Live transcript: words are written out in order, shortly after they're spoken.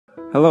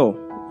Hello,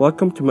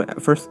 welcome to my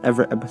first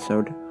ever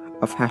episode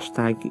of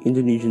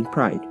Indonesian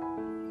Pride.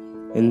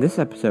 In this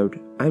episode,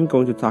 I'm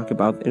going to talk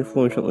about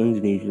influential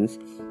Indonesians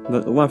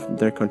that loved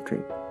their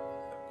country.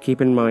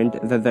 Keep in mind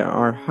that there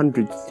are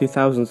hundreds to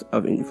thousands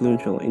of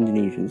influential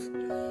Indonesians,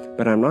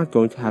 but I'm not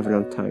going to have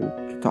enough time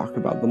to talk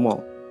about them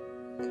all.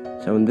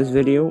 So in this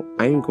video,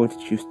 I'm going to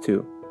choose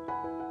two.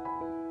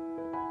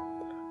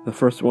 The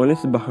first one is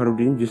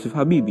BACHARUDDIN JUSUF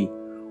Habibie,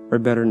 or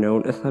better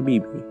known as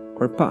Habibie,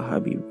 or Pak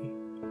Habibie.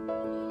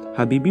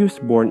 Habibie was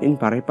born in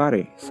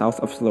Parepare, south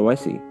of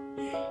Sulawesi.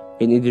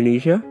 In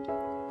Indonesia,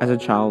 as a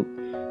child,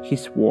 he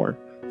swore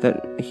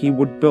that he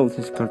would build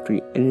his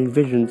country and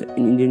envisioned an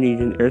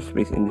Indonesian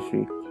airspace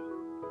industry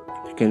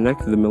to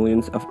connect the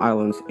millions of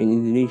islands in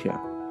Indonesia.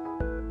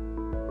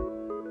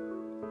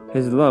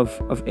 His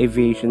love of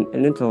aviation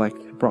and intellect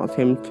brought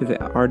him to the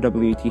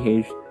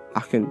RWTH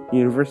Aachen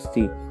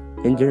University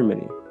in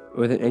Germany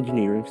with an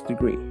engineering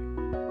degree.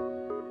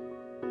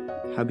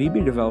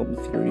 Habibie developed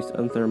theories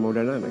on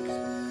thermodynamics,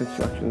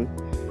 construction,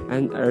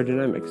 and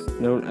aerodynamics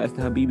known as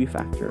the Habibie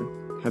factor,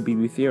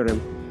 Habibie theorem,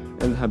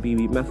 and the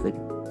Habibie method.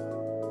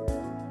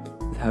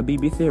 The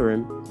Habibie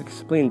theorem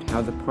explained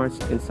how the parts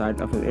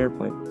inside of an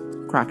airplane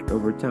cracked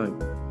over time.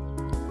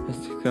 His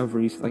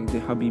discoveries like the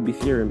Habibie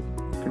theorem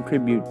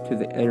contribute to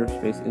the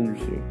aerospace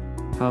industry,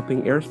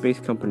 helping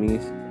aerospace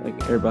companies like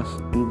Airbus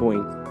and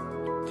Boeing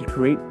to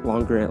create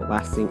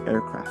longer-lasting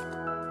aircraft.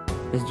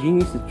 His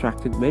genius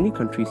attracted many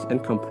countries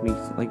and companies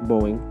like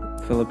Boeing,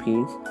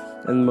 Philippines,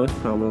 and most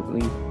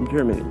prominently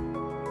Germany,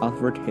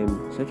 offered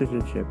him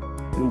citizenship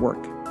and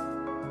work.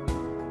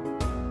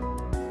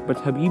 But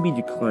Habibie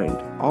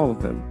declined all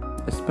of them,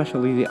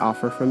 especially the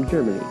offer from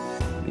Germany,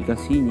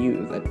 because he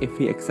knew that if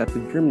he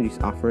accepted Germany's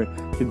offer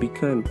to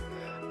become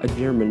a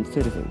German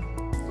citizen,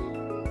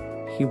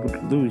 he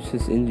would lose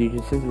his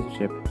Indonesian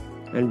citizenship,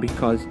 and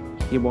because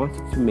he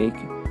wanted to make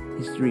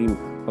his dream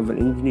of an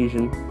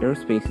Indonesian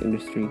aerospace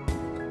industry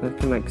that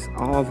connects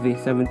all of the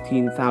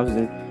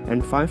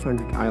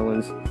 17,500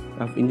 islands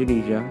of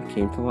Indonesia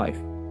came to life.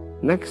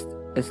 Next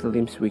is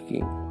LIEM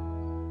SWIE.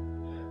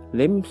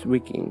 LIEM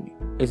SWIE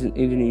is an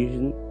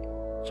Indonesian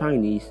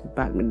Chinese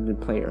badminton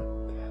player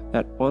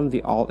that won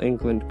the All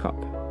England Cup.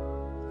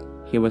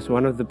 He was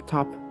one of the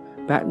top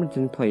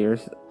badminton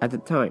players at the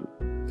time,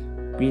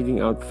 beating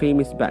out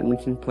famous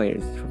badminton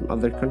players from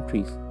other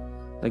countries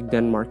like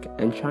Denmark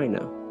and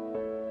China.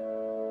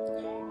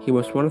 He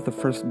was one of the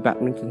first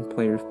badminton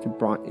players to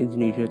bring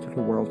Indonesia to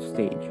the world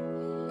stage,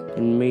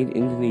 and made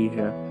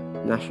Indonesia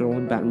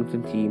national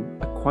badminton team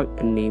quite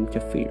a name to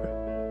fear.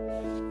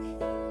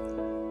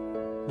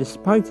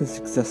 Despite his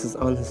successes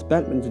on his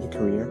badminton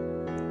career,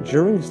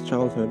 during his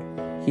childhood,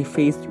 he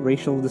faced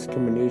racial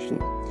discrimination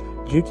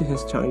due to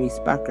his Chinese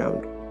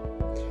background.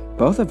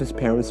 Both of his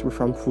parents were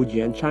from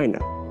Fujian,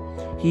 China.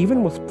 He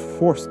even was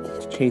forced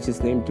to change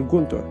his name to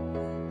Guntur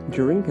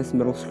during his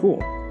middle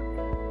school.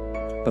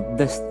 But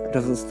this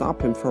doesn't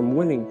stop him from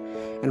winning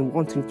and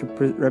wanting to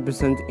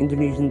represent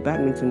Indonesian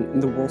badminton in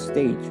the world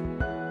stage.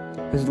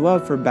 His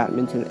love for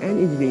badminton and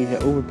Indonesia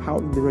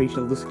overpowered the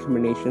racial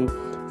discrimination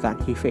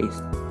that he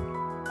faced.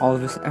 All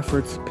of his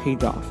efforts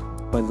paid off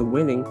by the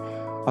winning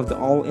of the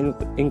All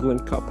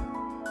England Cup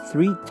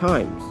 3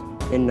 times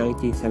in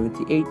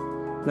 1978,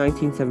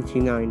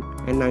 1979,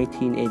 and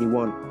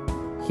 1981.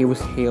 He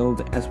was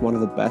hailed as one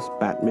of the best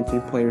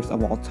badminton players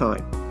of all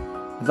time,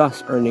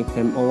 thus earning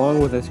him, along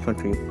with his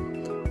country,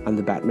 on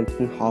the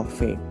Badminton Hall of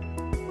Fame.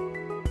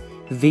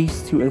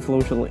 These two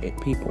influential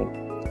people,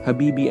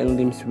 Habibie and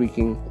LIEM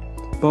SWIE,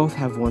 both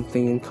have one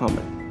thing in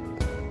common.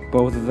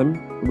 Both of them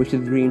reached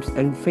dreams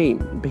and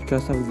fame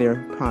because of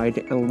their pride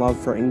and love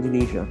for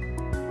Indonesia.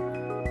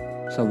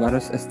 So let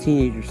us as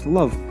teenagers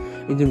love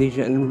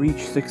Indonesia and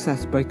reach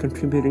success by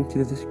contributing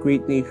to this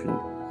great nation,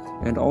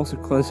 and also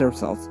cleanse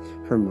ourselves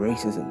from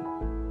racism,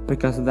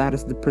 because that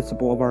is the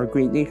principle of our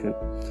great nation,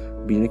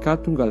 Bhinneka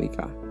Tunggal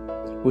Ika,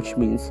 which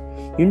means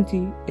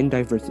unity in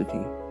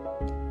diversity.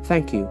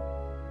 Thank you.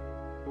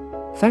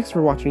 Thanks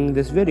for watching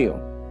this video.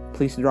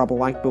 Please drop a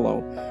like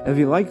below if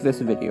you like this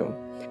video,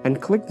 and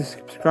click the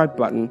subscribe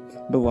button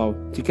below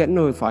to get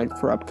notified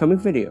for upcoming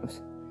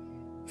videos.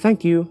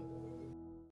 Thank you.